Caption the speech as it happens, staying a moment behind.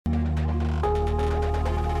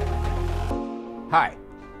Hi,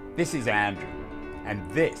 this is Andrew, and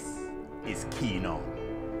this is Keen On,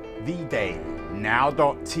 the daily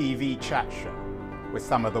Now.tv chat show with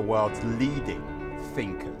some of the world's leading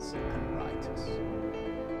thinkers and writers.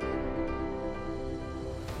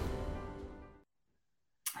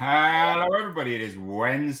 Hello, everybody. It is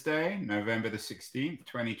Wednesday, November the 16th,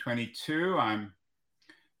 2022. I'm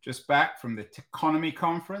just back from the Techonomy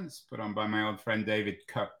conference put on by my old friend David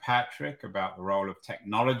Kirkpatrick about the role of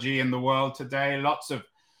technology in the world today. Lots of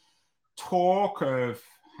talk of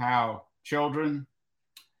how children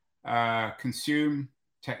consume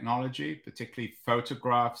technology, particularly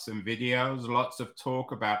photographs and videos. Lots of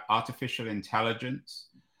talk about artificial intelligence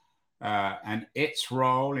and its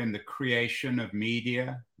role in the creation of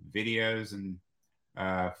media, videos, and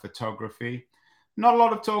photography. Not a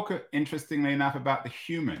lot of talk, interestingly enough, about the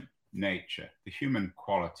human nature, the human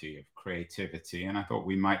quality of creativity. And I thought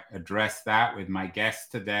we might address that with my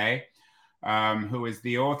guest today, who is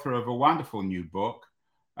the author of a wonderful new book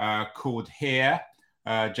called Here.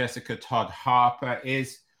 Jessica Todd Harper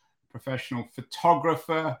is a professional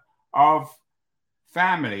photographer of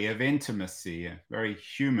family, of intimacy, a very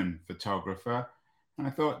human photographer. And I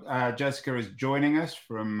thought Jessica is joining us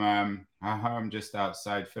from her home just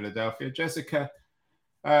outside Philadelphia. Jessica,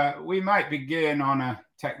 we might begin on a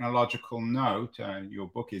technological note. Your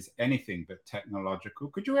book is anything but technological.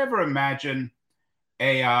 Could you ever imagine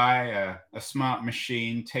AI, a smart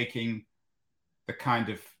machine, taking the kind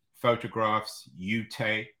of photographs you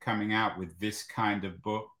take, coming out with this kind of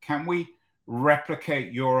book? Can we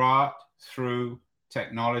replicate your art through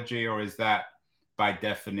technology, or is that by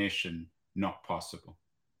definition not possible?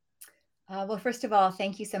 Well, first of all,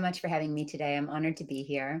 thank you so much for having me today. I'm honored to be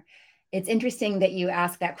here. It's interesting that you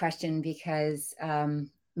asked that question because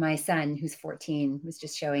my son, who's 14, was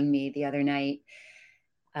just showing me the other night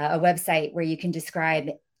a website where you can describe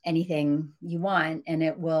anything you want and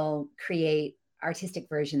it will create artistic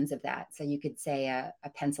versions of that. So you could say a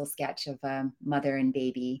pencil sketch of a mother and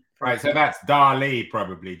baby. Right, so that's DALL-E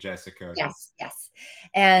probably, Jessica. Yes, yes.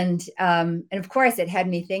 And of course it had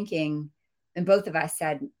me thinking, and both of us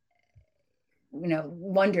said,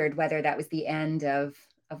 wondered whether that was the end of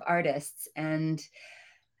artists. And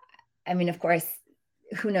I mean, of course,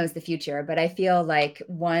 who knows the future, but I feel like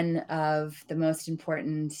one of the most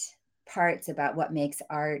important parts about what makes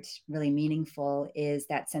art really meaningful is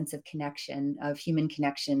that sense of connection, of human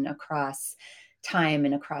connection across time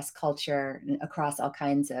and across culture and across all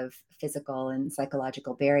kinds of physical and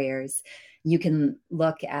psychological barriers. You can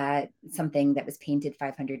look at something that was painted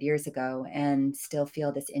 500 years ago and still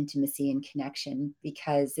feel this intimacy and connection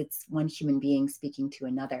because it's one human being speaking to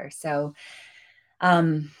another. So,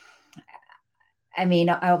 I mean,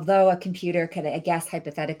 although a computer could, I guess,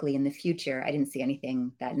 hypothetically in the future, I didn't see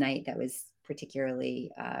anything that night that was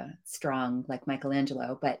particularly strong like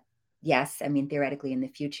Michelangelo, but yes, I mean, theoretically in the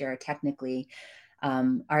future, technically,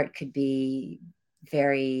 art could be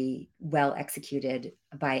very well executed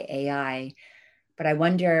by AI. But I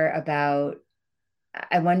wonder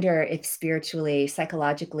if spiritually,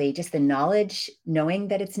 psychologically, just the knowledge, knowing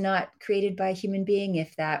that it's not created by a human being,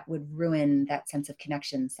 if that would ruin that sense of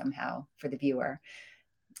connection somehow for the viewer.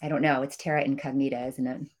 I don't know. It's terra incognita, isn't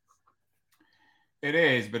it? It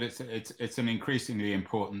is, but it's an increasingly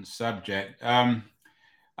important subject.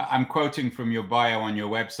 I'm quoting from your bio on your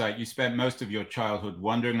website. You spent most of your childhood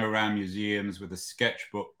wandering around museums with a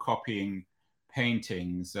sketchbook, copying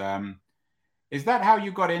paintings. Is that how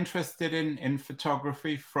you got interested in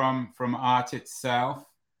photography from art itself?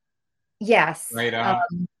 Yes. Great art.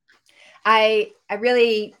 I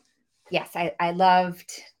really, yes, I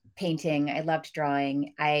loved painting. I loved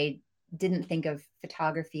drawing. I didn't think of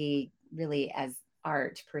photography really as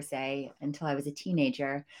art per se until I was a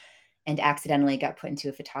teenager and accidentally got put into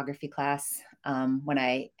a photography class when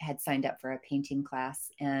I had signed up for a painting class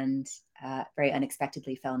and very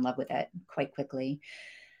unexpectedly fell in love with it quite quickly.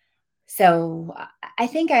 So I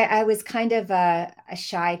think I was kind of a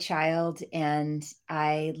shy child, and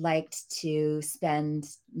I liked to spend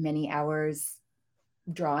many hours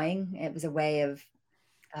drawing. It was a way of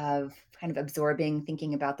kind of absorbing,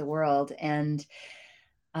 thinking about the world, and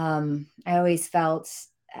I always felt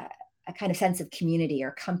a kind of sense of community or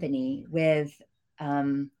company with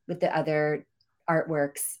the other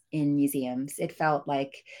artworks in museums. It felt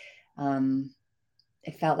like a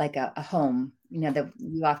home.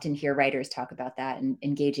 You often hear writers talk about that and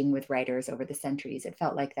engaging with writers over the centuries. It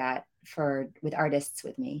felt like that with artists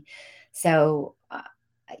with me. So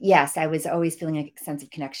yes, I was always feeling a sense of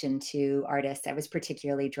connection to artists. I was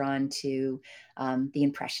particularly drawn to the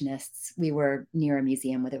Impressionists. We were near a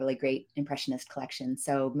museum with a really great Impressionist collection.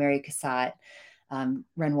 So Mary Cassatt,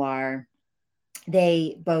 Renoir,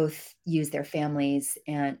 they both use their families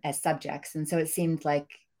and as subjects. And so it seemed like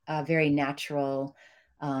a very natural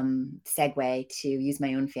segue to use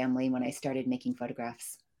my own family when I started making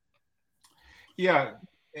photographs. Yeah,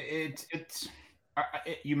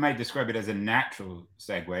 you may describe it as a natural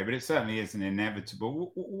segue, but it certainly isn't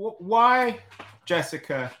inevitable. Why,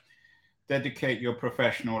 Jessica, dedicate your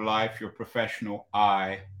professional life, your professional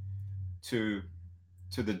eye to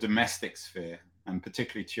the domestic sphere, and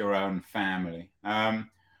particularly to your own family?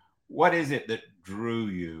 What is it that drew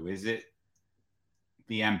you? Is it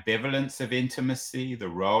the ambivalence of intimacy, the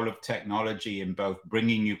role of technology in both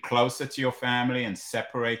bringing you closer to your family and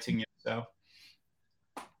separating yourself?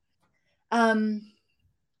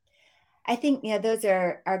 I think, yeah, those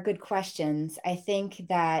are good questions. I think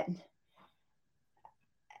that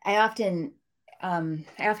I often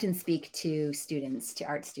speak to students, to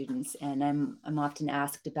art students, and I'm often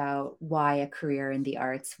asked about why a career in the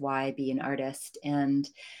arts, why be an artist. And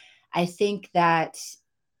I think that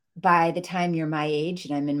by the time you're my age,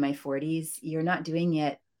 and I'm in my 40s, you're not doing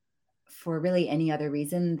it for really any other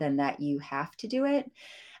reason than that you have to do it.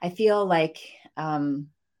 I feel like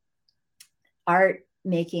art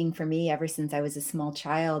making for me ever since I was a small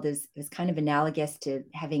child is kind of analogous to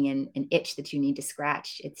having an itch that you need to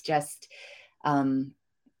scratch. It's just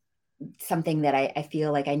something that I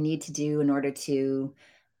feel like I need to do in order to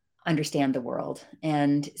understand the world.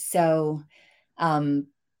 And so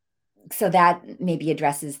so that maybe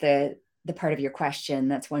addresses the part of your question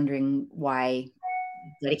that's wondering why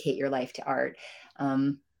dedicate your life to art.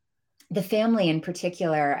 The family in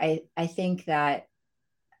particular, I think that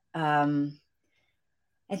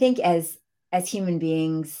I think as human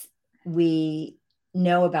beings, we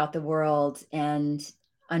know about the world and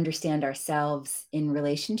understand ourselves in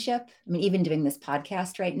relationship. I mean, even doing this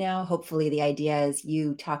podcast right now, hopefully the idea is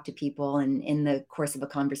you talk to people and in the course of a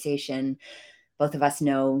conversation, both of us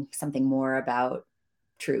know something more about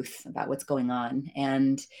truth, about what's going on.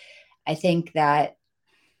 And I think that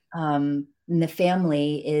the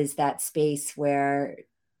family is that space where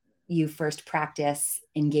you first practice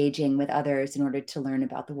engaging with others in order to learn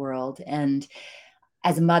about the world. And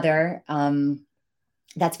as a mother,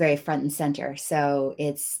 that's very front and center. So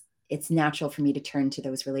it's natural for me to turn to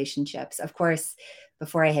those relationships. Of course,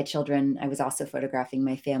 before I had children, I was also photographing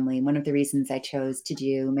my family. One of the reasons I chose to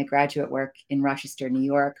do my graduate work in Rochester, New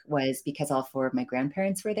York, was because all four of my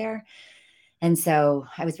grandparents were there. And so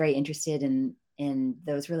I was very interested in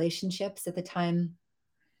those relationships at the time.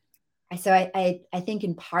 So I think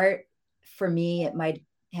in part for me, it might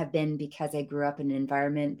have been because I grew up in an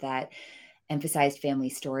environment that emphasized family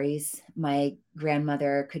stories. My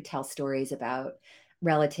grandmother could tell stories about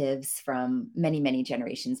relatives from many, many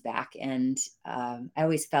generations back. And I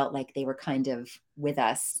always felt like they were kind of with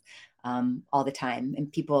us all the time.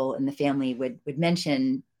 And people in the family would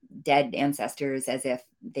mention dead ancestors as if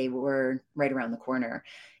they were right around the corner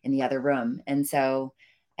in the other room. And so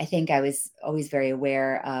I think I was always very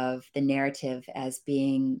aware of the narrative as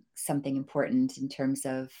being something important in terms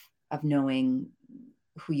of knowing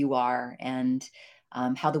who you are and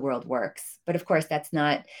how the world works. But of course, that's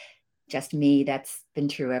not just me. That's been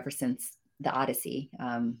true ever since the Odyssey.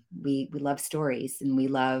 We love stories and we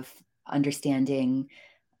love understanding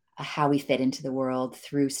how we fit into the world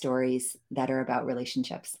through stories that are about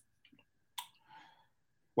relationships.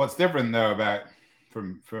 What's different though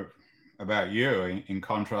about you in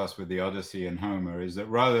contrast with the Odyssey and Homer is that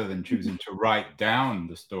rather than choosing to write down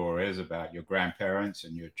the stories about your grandparents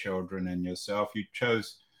and your children and yourself, you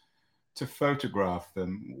chose to photograph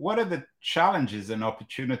them. What are the challenges and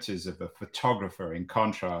opportunities of a photographer in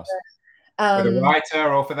contrast with a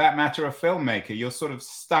writer, or for that matter, a filmmaker? You're sort of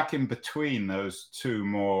stuck in between those two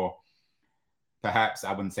more, perhaps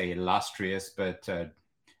I wouldn't say illustrious, but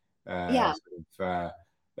Yeah. sort of,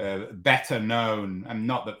 better known, and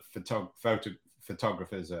not that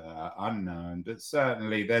photographers are unknown, but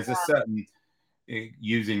certainly there's a certain,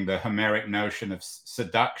 using the Homeric notion of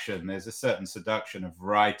seduction, there's a certain seduction of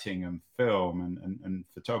writing and film, and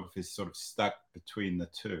photography is sort of stuck between the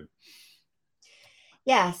two.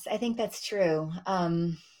 Yes, I think that's true.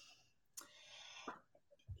 I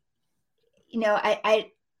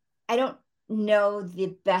don't know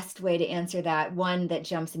the best way to answer that. One that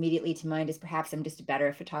jumps immediately to mind is perhaps I'm just a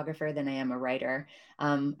better photographer than I am a writer.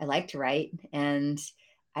 I like to write, and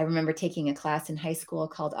I remember taking a class in high school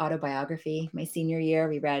called autobiography. My senior year,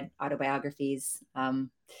 we read autobiographies.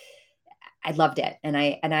 I loved it, and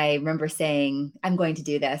I remember saying, "I'm going to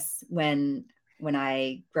do this when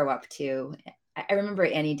I grow up too." I remember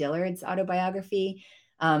Annie Dillard's autobiography,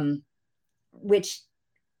 which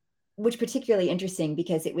which particularly interesting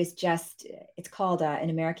because it's called An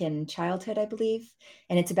American Childhood, I believe.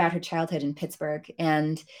 And it's about her childhood in Pittsburgh.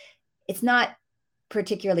 And it's not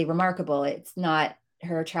particularly remarkable. It's not,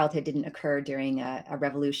 her childhood didn't occur during a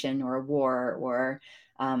revolution or a war or,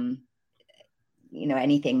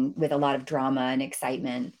 anything with a lot of drama and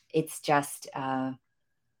excitement. It's just a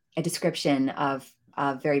description of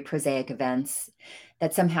very prosaic events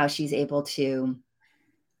that somehow she's able to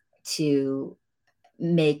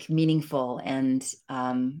make meaningful and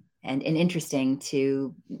interesting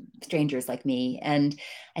to strangers like me. And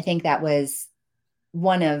I think that was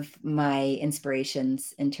one of my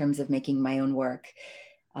inspirations in terms of making my own work.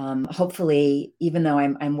 Hopefully, even though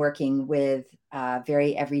I'm working with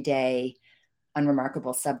very everyday,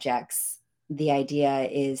 unremarkable subjects, the idea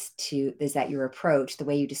is that your approach, the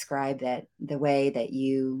way you describe it, the way that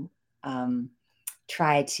you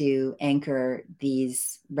try to anchor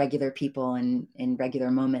these regular people and in regular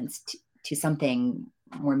moments to something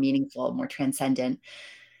more meaningful, more transcendent,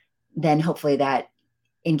 then hopefully that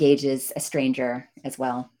engages a stranger as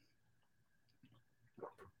well.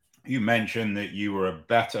 You mentioned that you were a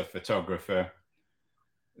better photographer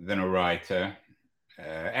than a writer.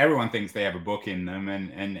 Everyone thinks they have a book in them,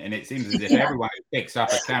 and it seems as if everyone who picks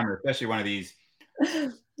up a camera, especially one of these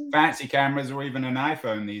fancy cameras or even an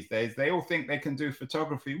iPhone these days, they all think they can do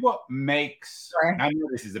photography. What makes, Sure. I know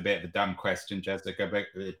this is a bit of a dumb question, Jessica,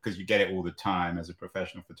 because you get it all the time as a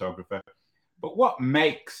professional photographer, but what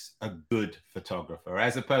makes a good photographer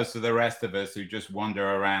as opposed to the rest of us who just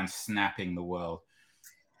wander around snapping the world?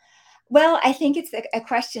 Well, I think it's a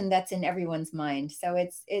question that's in everyone's mind. So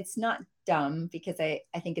it's not dumb because I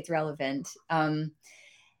think it's relevant.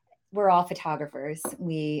 We're all photographers.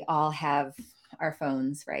 We all have our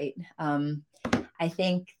phones, right? I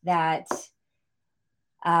think that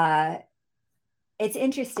it's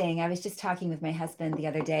interesting. I was just talking with my husband the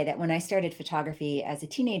other day that when I started photography as a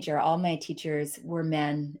teenager, all my teachers were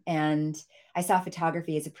men, and I saw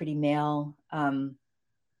photography as a pretty male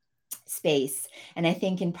space. And I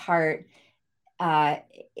think in part,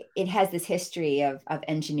 it has this history of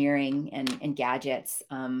engineering and gadgets.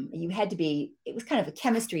 It was kind of a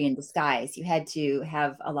chemistry in disguise. You had to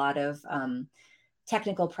have a lot of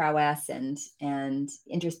technical prowess and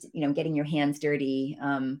interest, getting your hands dirty.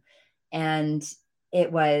 And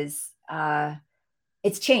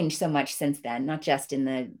it's changed so much since then, not just in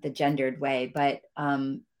the gendered way, but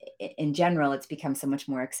in general, it's become so much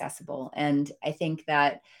more accessible. And I think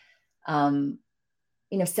that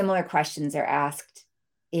similar questions are asked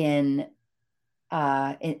in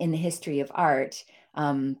the history of art,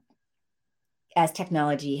 as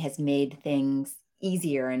technology has made things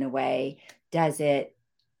easier in a way. Does it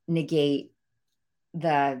negate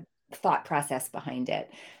the thought process behind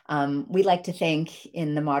it? We like to think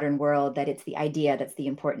in the modern world that it's the idea that's the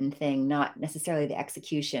important thing, not necessarily the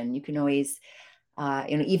execution. You can always,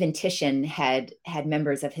 even Titian had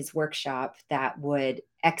members of his workshop that would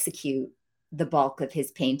execute the bulk of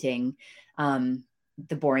his painting,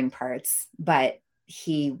 the boring parts, but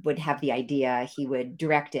he would have the idea, he would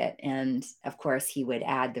direct it, and of course he would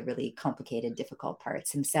add the really complicated, difficult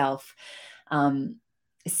parts himself.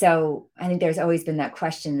 So I think there's always been that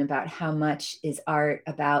question about how much is art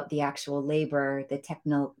about the actual labor, the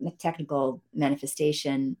technical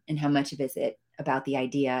manifestation, and how much of it is about the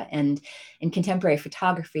idea. And in contemporary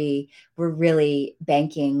photography, we're really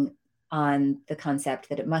banking on the concept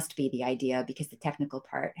that it must be the idea because the technical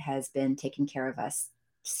part has been taken care of us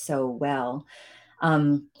so well.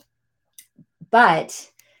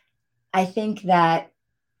 But I think that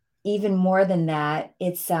even more than that,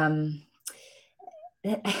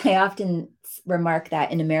 I often remark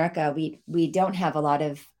that in America, we don't have a lot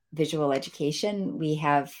of visual education. We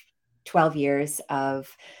have 12 years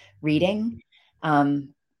of reading.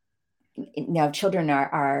 Now children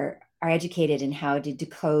are educated in how to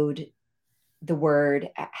decode the word,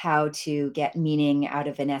 how to get meaning out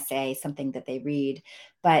of an essay, something that they read,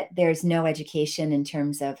 but there's no education in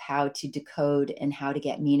terms of how to decode and how to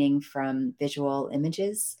get meaning from visual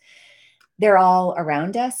images. They're all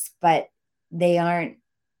around us, but they aren't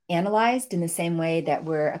analyzed in the same way that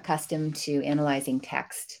we're accustomed to analyzing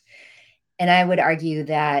text. And I would argue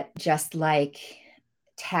that just like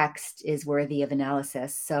text is worthy of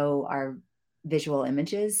analysis, so are visual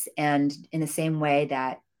images. And in the same way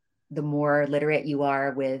that the more literate you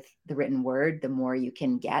are with the written word, the more you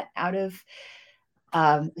can get out of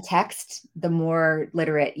text, the more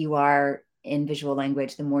literate you are in visual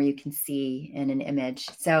language, the more you can see in an image.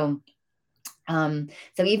 So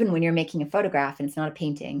even when you're making a photograph and it's not a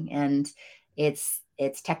painting and it's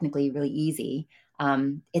technically really easy,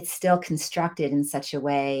 it's still constructed in such a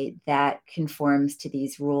way that conforms to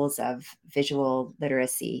these rules of visual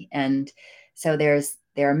literacy. And so there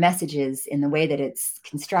are messages in the way that it's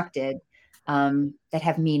constructed that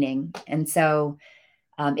have meaning. And so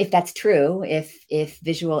if that's true, if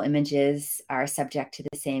visual images are subject to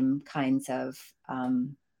the same kinds of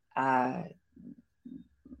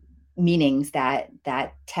meanings that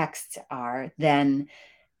texts are, then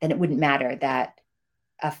it wouldn't matter that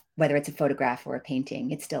whether it's a photograph or a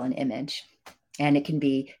painting, it's still an image. And it can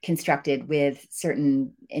be constructed with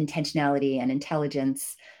certain intentionality and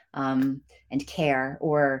intelligence and care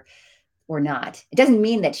or not. It doesn't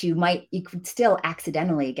mean that you could still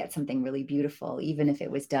accidentally get something really beautiful, even if it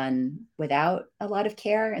was done without a lot of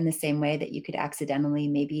care, in the same way that you could accidentally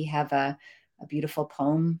maybe have a beautiful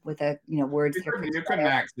poem with words. You couldn't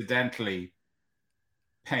accidentally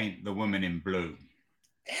paint the woman in blue.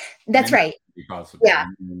 That's right. Possible. Yeah.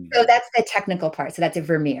 So that's the technical part. So that's a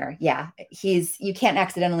Vermeer. Yeah. You can't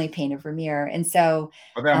accidentally paint a Vermeer. And so.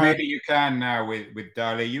 Well, then maybe you can now with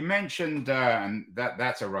Dali. You mentioned, and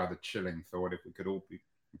that's a rather chilling thought. If we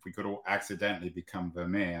could all accidentally become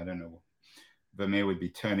Vermeer, I don't know. Vermeer would be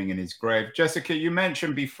turning in his grave. Jessica, you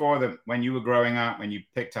mentioned before that when you were growing up, when you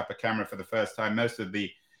picked up a camera for the first time, most of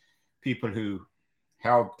the people who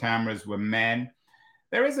held cameras were men.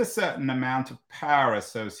 There is a certain amount of power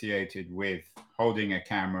associated with holding a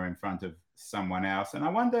camera in front of someone else. And I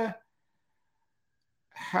wonder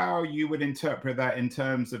how you would interpret that in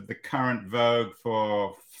terms of the current vogue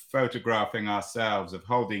for photographing ourselves, of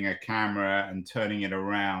holding a camera and turning it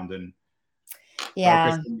around and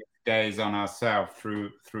focusing the gaze on ourselves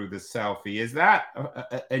through the selfie. Is that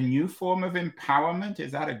a new form of empowerment?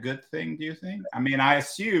 Is that a good thing, do you think? I mean, I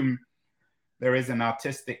assume there is an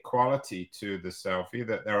artistic quality to the selfie,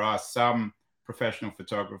 that there are some professional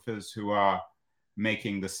photographers who are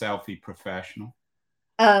making the selfie professional.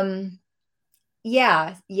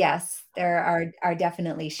 Yes, there are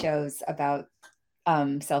definitely shows about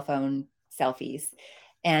cell phone selfies.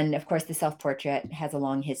 And of course, the self-portrait has a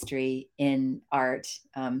long history in art,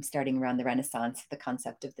 starting around the Renaissance, the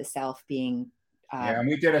concept of the self being. And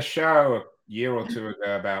we did a show a year or two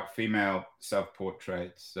ago about female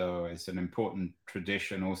self-portraits. So it's an important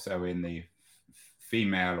tradition also in the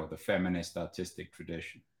female or the feminist artistic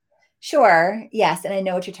tradition. Sure. Yes. And I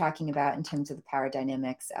know what you're talking about in terms of the power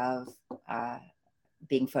dynamics of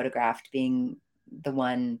being photographed, being the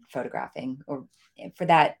one photographing, or for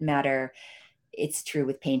that matter, it's true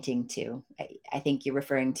with painting too. I think you're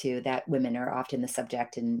referring to that women are often the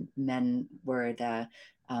subject and men were the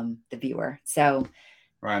viewer. So,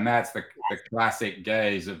 right, and that's the classic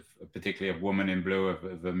gaze of particularly of Woman in Blue, of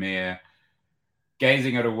Vermeer,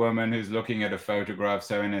 gazing at a woman who's looking at a photograph.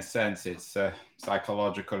 So in a sense, it's a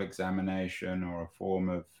psychological examination or a form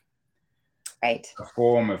of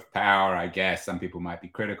power, I guess. Some people might be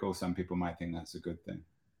critical. Some people might think that's a good thing.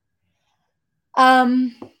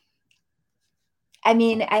 I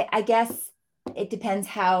mean, I guess it depends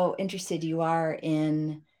how interested you are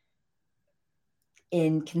in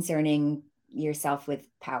concerning yourself with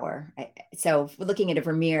power. So looking at a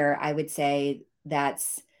Vermeer, I would say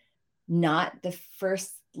that's not the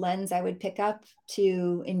first lens I would pick up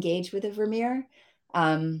to engage with a Vermeer.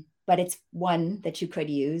 But it's one that you could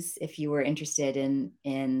use if you were interested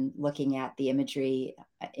in looking at the imagery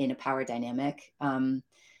in a power dynamic.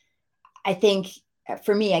 I think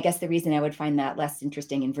for me, I guess the reason I would find that less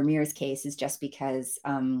interesting in Vermeer's case is just because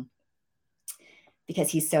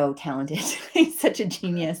he's so talented. He's such a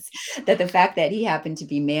genius that the fact that he happened to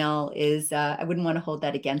be male is, I wouldn't want to hold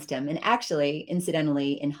that against him. And actually,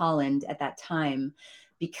 incidentally, in Holland at that time,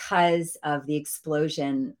 because of the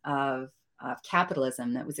explosion of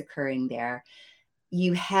capitalism that was occurring there,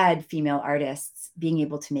 you had female artists being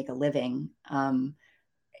able to make a living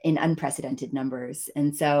in unprecedented numbers.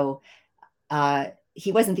 And so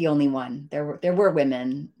he wasn't the only one. There were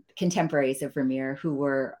women, contemporaries of Vermeer, who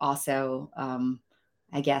were also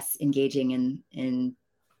I guess, engaging in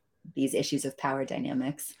these issues of power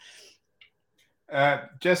dynamics.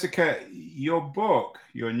 Jessica,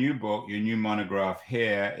 your new monograph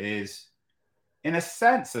here is, in a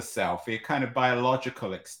sense, a selfie, a kind of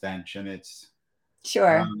biological extension. It's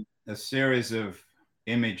sure a series of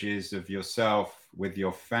images of yourself with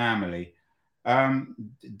your family.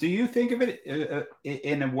 Do you think of it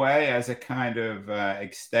in a way as a kind of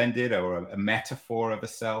extended or a metaphor of a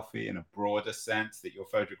selfie in a broader sense, that you're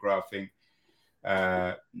photographing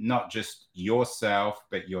not just yourself,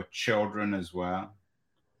 but your children as well?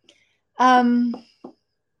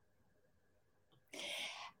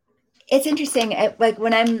 It's interesting. Like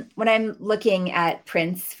when I'm looking at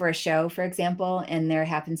prints for a show, for example, and there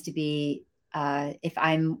happens to be if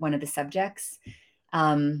I'm one of the subjects.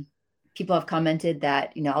 People have commented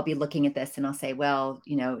that, I'll be looking at this and I'll say, well,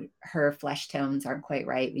 her flesh tones aren't quite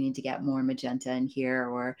right. We need to get more magenta in here.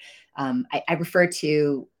 Or I refer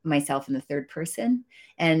to myself in the third person,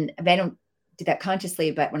 and I don't do that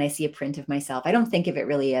consciously, but when I see a print of myself, I don't think of it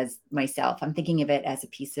really as myself. I'm thinking of it as a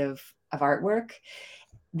piece of artwork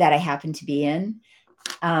that I happen to be in.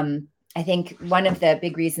 I think one of the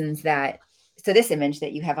big reasons so this image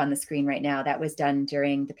that you have on the screen right now, that was done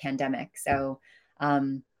during the pandemic. So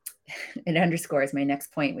it underscores my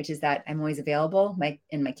next point, which is that I'm always available. My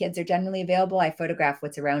kids are generally available. I photograph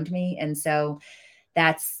what's around me. And so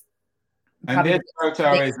that's and this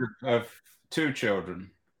photo is of two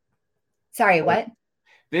children. Sorry, what?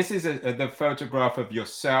 This is the photograph of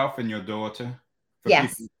yourself and your daughter.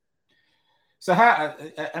 Yes. People. So how,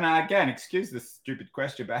 and again, excuse this stupid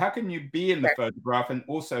question, but how can you be in the photograph and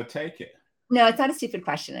also take it? No, it's not a stupid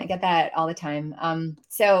question. I get that all the time.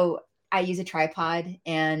 So I use a tripod,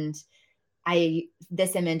 and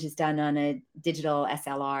this image is done on a digital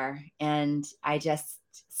SLR, and I just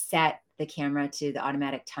set the camera to the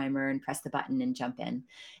automatic timer and press the button and jump in.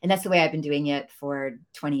 And that's the way I've been doing it for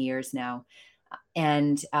 20 years now.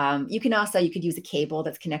 And you could use a cable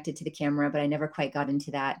that's connected to the camera, but I never quite got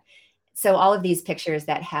into that. So all of these pictures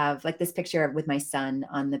that have, like this picture with my son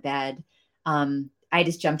on the bed, I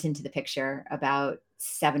just jumped into the picture about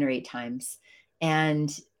 7 or 8 times.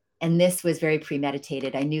 And this was very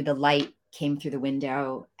premeditated. I knew the light came through the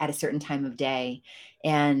window at a certain time of day.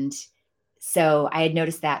 And so I had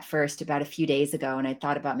noticed that first about a few days ago, and I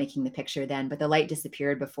thought about making the picture then, but the light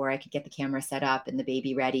disappeared before I could get the camera set up and the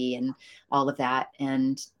baby ready and all of that.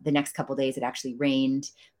 And the next couple of days it actually rained,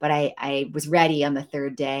 but I was ready on the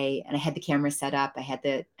third day, and I had the camera set up. I had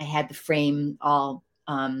the frame all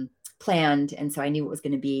planned. And so I knew what was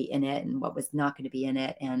going to be in it and what was not going to be in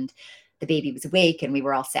it. And the baby was awake and we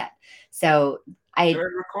were all set. So it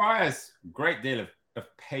requires a great deal of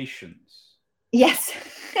patience. Yes.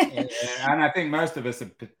 And I think most of us are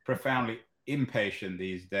profoundly impatient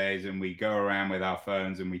these days, and we go around with our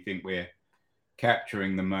phones and we think we're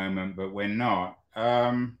capturing the moment, but we're not.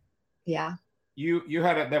 Yeah.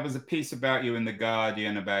 There was a piece about you in The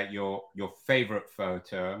Guardian about your favorite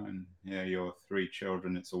photo, and your 3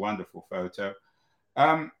 children. It's a wonderful photo.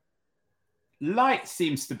 Light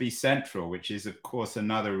seems to be central, which is, of course,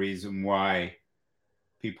 another reason why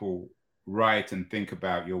people write and think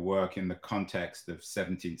about your work in the context of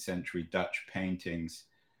 17th century Dutch paintings.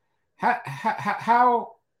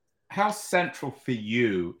 How central for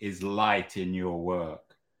you is light in your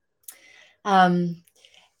work?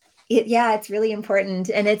 It's really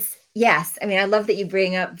important. And yes, I mean, I love that you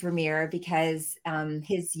bring up Vermeer, because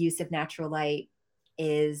his use of natural light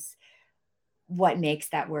is what makes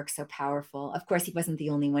that work so powerful. Of course, he wasn't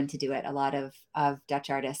the only one to do it. A lot of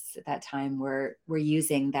Dutch artists at that time were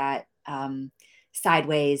using that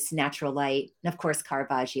sideways natural light. And of course,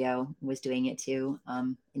 Caravaggio was doing it too,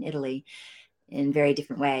 in Italy in a very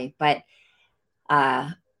different way. But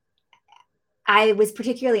I was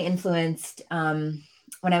particularly influenced when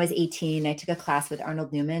I was 18. I took a class with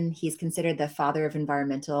Arnold Newman. He's considered the father of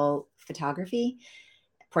environmental photography,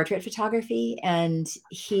 portrait photography, and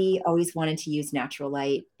he always wanted to use natural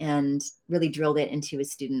light and really drilled it into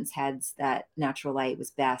his students' heads that natural light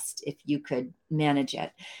was best if you could manage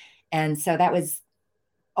it. And so that was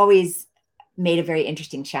always made a very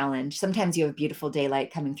interesting challenge. Sometimes you have beautiful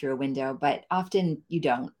daylight coming through a window, but often you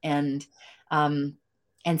don't. And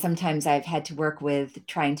sometimes I've had to work with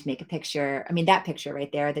trying to make a picture. I mean, that picture right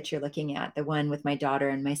there that you're looking at, the one with my daughter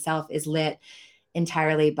and myself, is lit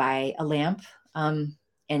entirely by a lamp. And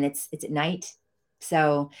it's at night.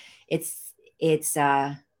 So it's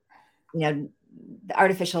the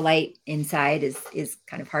artificial light inside is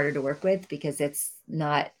kind of harder to work with because it's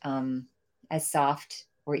not as soft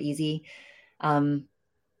or easy. But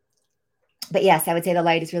yes, I would say the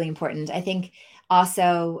light is really important. I think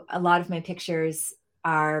also a lot of my pictures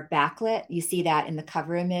are backlit. You see that in the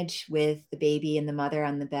cover image with the baby and the mother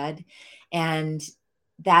on the bed. And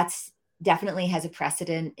that's definitely has a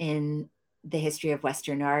precedent in the history of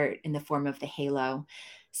Western art in the form of the halo.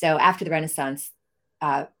 So after the Renaissance,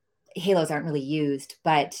 halos aren't really used,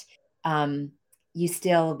 but you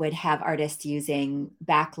still would have artists using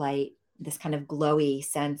backlight, this kind of glowy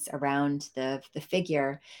sense around the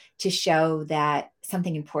figure, to show that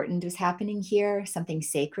something important was happening here, something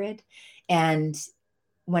sacred. And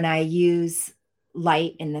when I use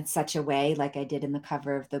light in such a way, like I did in the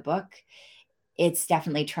cover of the book, it's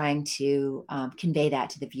definitely trying to convey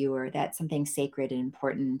that to the viewer, that something sacred and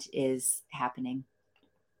important is happening.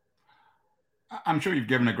 I'm sure you've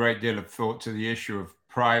given a great deal of thought to the issue of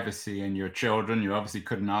privacy in your children. You obviously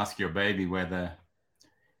couldn't ask your baby whether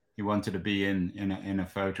he wanted to be in a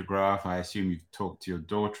photograph. I assume you've talked to your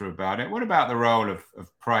daughter about it. What about the role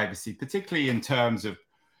of privacy, particularly in terms of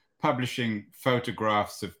publishing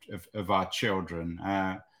photographs of our children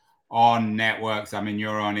on networks? I mean,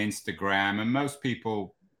 you're on Instagram, and most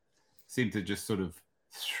people seem to just sort of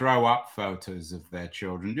throw up photos of their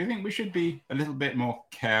children. Do you think we should be a little bit more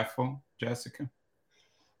careful, Jessica?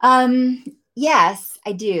 Yes,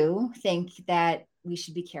 I do think that we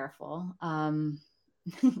should be careful.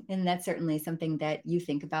 And that's certainly something that you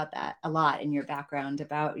think about that a lot in your background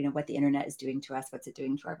about, what the internet is doing to us, what's it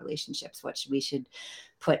doing to our relationships, what we should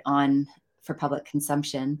put on for public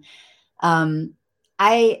consumption. Like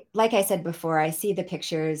I said before, I see the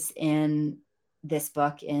pictures in this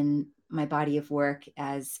book in my body of work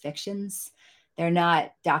as fictions. They're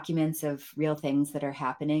not documents of real things that are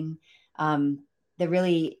happening. The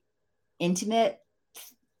really intimate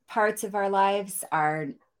parts of our lives are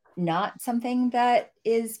not something that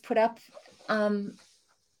is put up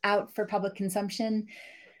out for public consumption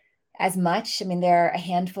as much. I mean, there are a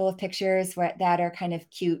handful of pictures that are kind of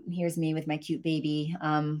cute. Here's me with my cute baby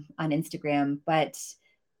on Instagram, but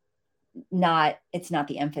it's not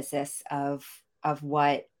the emphasis of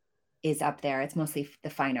what is up there. It's mostly the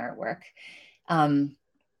fine artwork.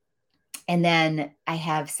 And then I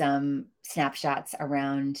have some snapshots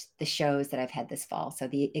around the shows that I've had this fall. So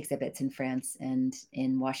the exhibits in France and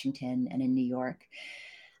in Washington and in New York.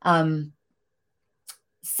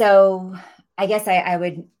 So I guess I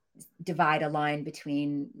would divide a line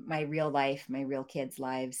between my real life, my real kids'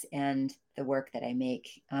 lives, and the work that I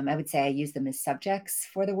make. I would say I use them as subjects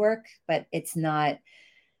for the work, but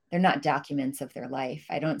they're not documents of their life.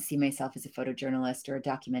 I don't see myself as a photojournalist or a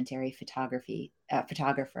documentary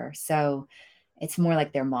photographer. So it's more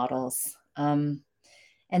like they're models. And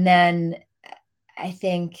then I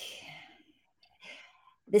think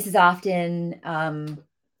this is often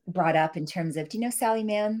brought up in terms of, do you know Sally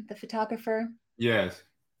Mann, the photographer? Yes.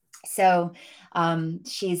 So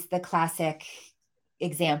she's the classic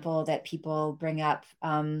example that people bring up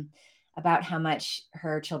about how much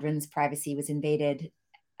her children's privacy was invaded.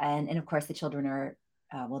 And of course, the children are,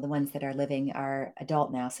 the ones that are living are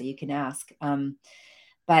adult now, so you can ask.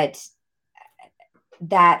 But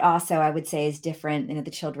that also, I would say, is different. The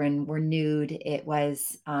children were nude. It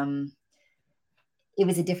was a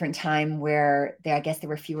different time where I guess there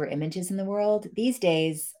were fewer images in the world. These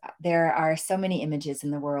days, there are so many images in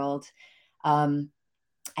the world. I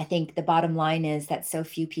think the bottom line is that so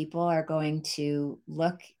few people are going to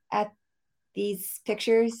look at these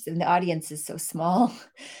pictures, and the audience is so small,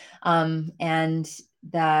 and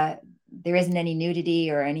there isn't any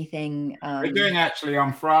nudity or anything. We're doing actually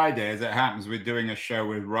on Friday, as it happens, we're doing a show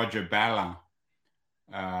with Roger Ballin,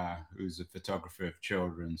 who's a photographer of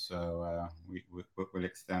children. So we'll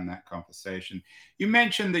extend that conversation. You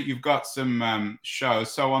mentioned that you've got some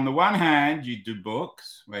shows. So on the one hand, you do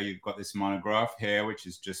books, where you've got this monograph here, which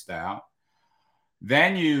is just out.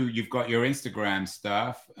 Then you've got your Instagram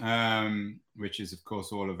stuff, which is, of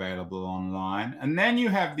course, all available online. And then you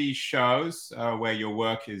have these shows where your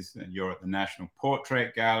work is, you're at the National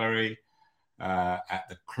Portrait Gallery, at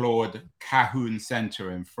the Claude Cahun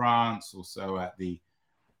Center in France, also at the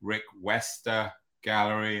Rick Wester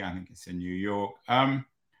Gallery, I think it's in New York.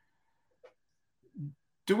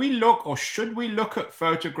 Do we look, or should we look at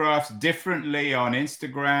photographs differently on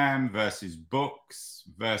Instagram versus books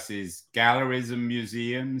versus galleries and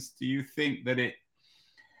museums? Do you think that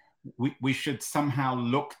we should somehow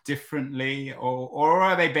look differently, or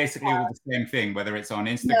are they basically all the same thing, whether it's on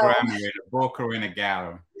Instagram or in a book or in a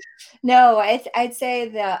gallery? No, I'd say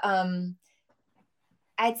the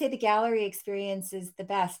gallery experience is the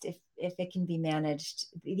best if it can be managed.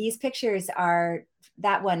 These pictures are,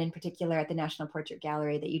 that one in particular at the National Portrait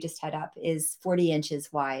Gallery that you just had up is 40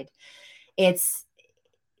 inches wide. It's,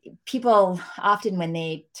 people often when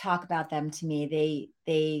they talk about them to me,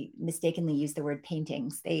 they mistakenly use the word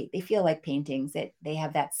paintings. They feel like paintings. They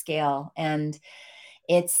have that scale, and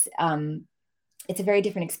it's a very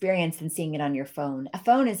different experience than seeing it on your phone. A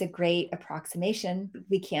phone is a great approximation.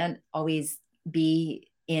 We can't always be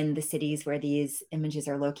in the cities where these images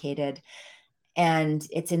are located, and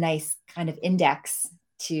it's a nice kind of index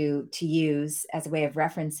to use as a way of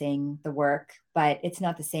referencing the work, but it's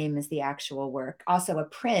not the same as the actual work. Also, a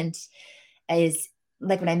print is,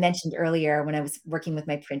 like when I mentioned earlier, when I was working with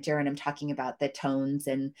my printer and I'm talking about the tones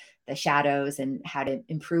and the shadows and how to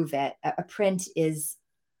improve it, a print is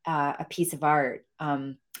a piece of art.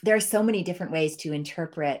 There are so many different ways to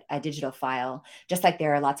interpret a digital file, just like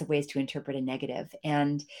there are lots of ways to interpret a negative.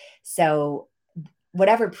 And so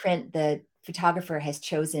whatever print the photographer has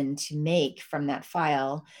chosen to make from that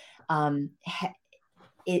file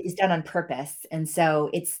it is done on purpose. And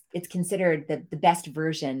so it's considered the best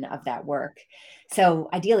version of that work. So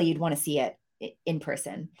ideally you'd want to see it in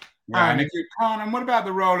person. Yeah, and if you can't, and what about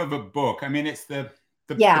the role of a book? I mean, it's the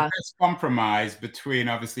Yeah. best compromise between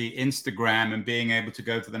obviously Instagram and being able to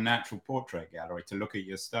go to the Natural Portrait Gallery to look at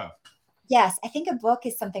your stuff. Yes, I think a book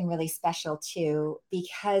is something really special too,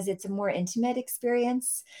 because it's a more intimate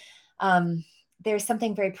experience. There's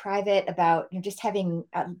something very private about, you know, just having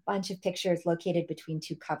a bunch of pictures located between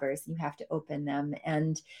two covers. You have to open them,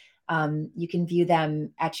 and you can view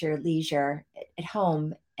them at your leisure at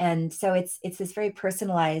home. And so it's this very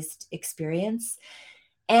personalized experience.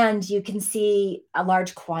 And you can see a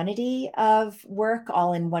large quantity of work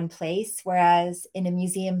all in one place. Whereas in a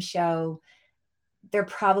museum show, there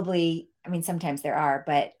probably, I mean, sometimes there are,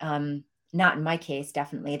 but not in my case,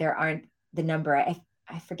 definitely. There aren't the number.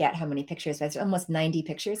 I forget how many pictures, but it's almost 90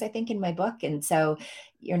 pictures, I think, in my book. And so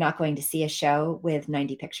you're not going to see a show with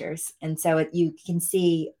 90 pictures. And so you can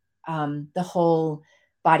see the whole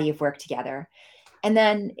body of work together. And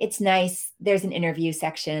then it's nice. There's an interview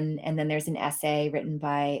section, and then there's an essay written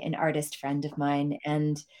by an artist friend of mine.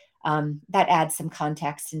 And that adds some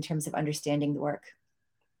context in terms of understanding the work.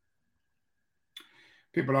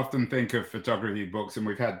 People often think of photography books, and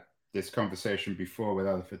we've had this conversation before with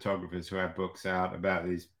other photographers who have books out about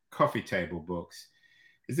these coffee table books.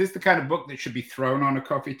 Is this the kind of book that should be thrown on a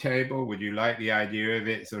coffee table? Would you like the idea of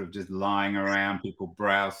it sort of just lying around, people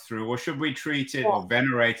browse through, or should we treat it or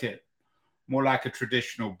venerate it more like a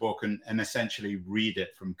traditional book and essentially read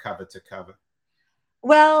it from cover to cover?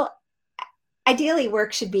 Well, ideally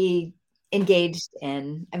work should be engaged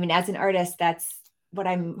in. I mean, as an artist, that's what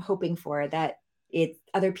I'm hoping for, that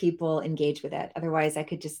other people engage with it. Otherwise I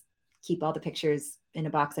could just keep all the pictures in a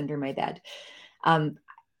box under my bed.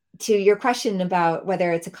 To your question about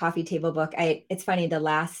whether it's a coffee table book, it's funny,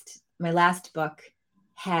 my last book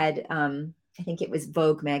had, I think it was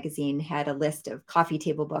Vogue magazine had a list of coffee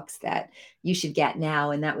table books that you should get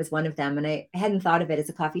now. And that was one of them. And I hadn't thought of it as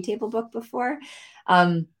a coffee table book before.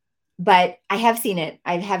 But I have seen it.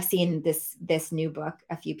 I have seen this new book.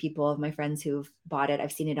 A few people of my friends who've bought it,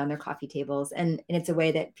 I've seen it on their coffee tables, and it's a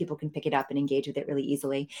way that people can pick it up and engage with it really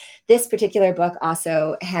easily. This particular book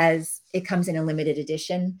also comes in a limited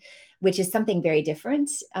edition, which is something very different.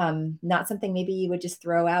 Not something maybe you would just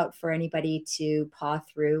throw out for anybody to paw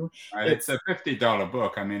through. It's a $50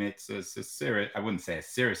 book. I mean, it's a serious, I wouldn't say a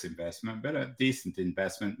serious investment, but a decent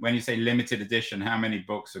investment. When you say limited edition, how many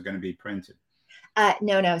books are going to be printed?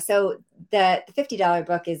 No. So the $50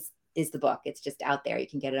 book is the book. It's just out there. You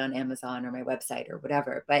can get it on Amazon or my website or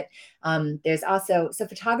whatever. But there's also, so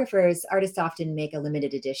artists often make a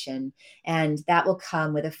limited edition, and that will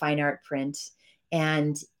come with a fine art print.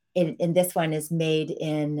 And in this one is made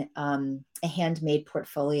in a handmade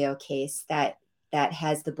portfolio case that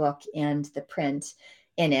has the book and the print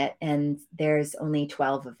in it. And there's only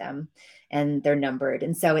 12 of them, and they're numbered.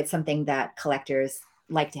 And so it's something that collectors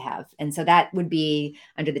like to have. And so that would be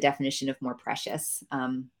under the definition of more precious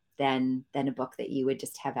than a book that you would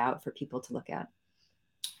just have out for people to look at.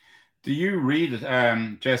 Do you read,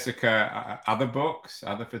 Jessica, other books,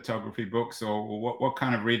 other photography books, or what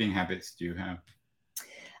kind of reading habits do you have?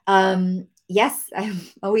 Yes, I'm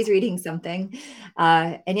always reading something.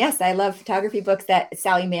 And yes, I love photography books. That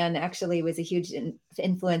Sally Mann actually was a huge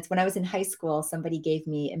influence. When I was in high school, somebody gave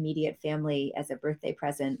me Immediate Family as a birthday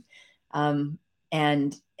present.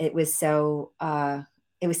 And it was so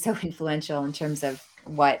influential in terms of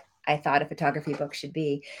what I thought a photography book should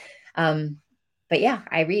be. But yeah,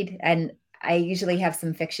 I read, and I usually have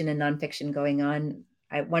some fiction and nonfiction going on.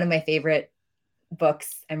 One of my favorite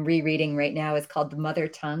books I'm rereading right now is called The Mother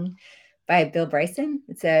Tongue by Bill Bryson.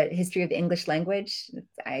 It's a history of the English language.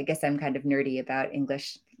 I guess I'm kind of nerdy about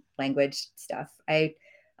English language stuff.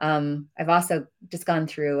 I've also just gone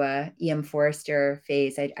through a E.M. Forster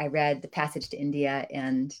phase. I read The Passage to India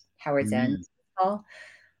and Howard's End.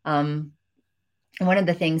 And one of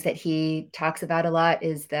the things that he talks about a lot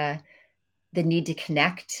is the need to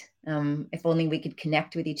connect. If only we could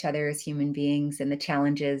connect with each other as human beings, and the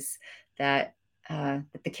challenges that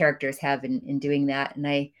the characters have in doing that.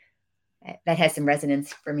 And that has some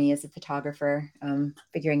resonance for me as a photographer,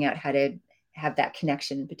 figuring out how to have that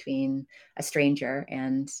connection between a stranger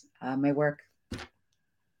and my work.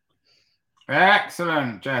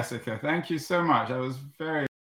 Excellent, Jessica. Thank you so much. That was very